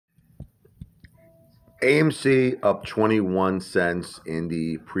AMC up 21 cents in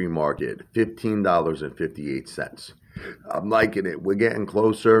the pre-market, $15.58. I'm liking it. We're getting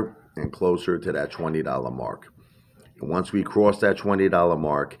closer and closer to that $20 mark. And once we cross that $20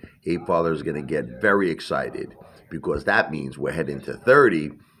 mark, Apefather is going to get very excited because that means we're heading to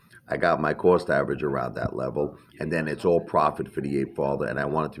 30. I got my cost average around that level, and then it's all profit for the Apefather, and I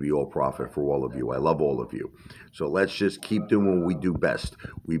want it to be all profit for all of you. I love all of you. So let's just keep doing what we do best.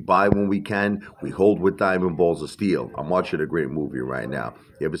 We buy when we can. We hold with diamond balls of steel. I'm watching a great movie right now.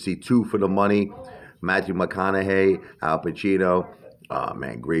 You ever see Two for the Money? Matthew McConaughey, Al Pacino. Oh,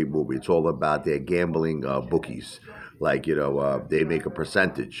 man, great movie. It's all about their gambling bookies. Like, they make a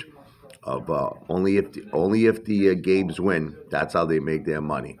percentage of only if the games win. That's how they make their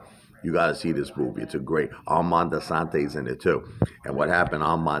money. You got to see this movie. It's a great. Armand Sante's in it too. And what happened?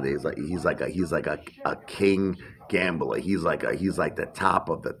 Armand is like he's like a king gambler. He's like the top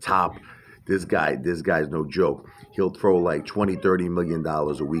of the top. This guy's no joke. He'll throw like 20, $30 million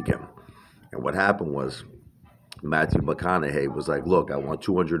a weekend. And what happened was Matthew McConaughey was like, look, I want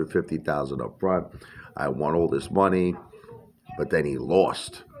 250,000 up front. I want all this money, but then he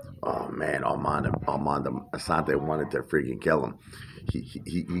lost. Oh man, Armand Asante wanted to freaking kill him.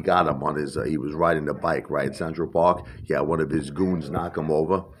 He got him on his. He was riding the bike, right, Central Park. He had one of his goons knock him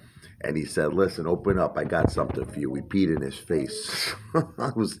over, and he said, "Listen, open up. I got something for you." He peed in his face.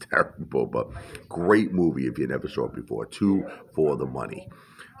 It was terrible, but great movie if you never saw it before. Two for the money.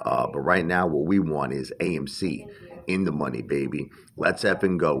 But right now, what we want is AMC in the money, baby. Let's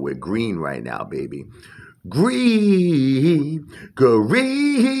effing go. We're green right now, baby. Green,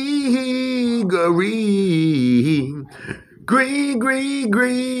 green, green. Green, green,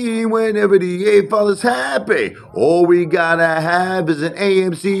 green, whenever the Apefather's happy. All we gotta have is an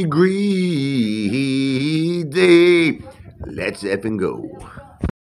AMC green day. Let's effing go.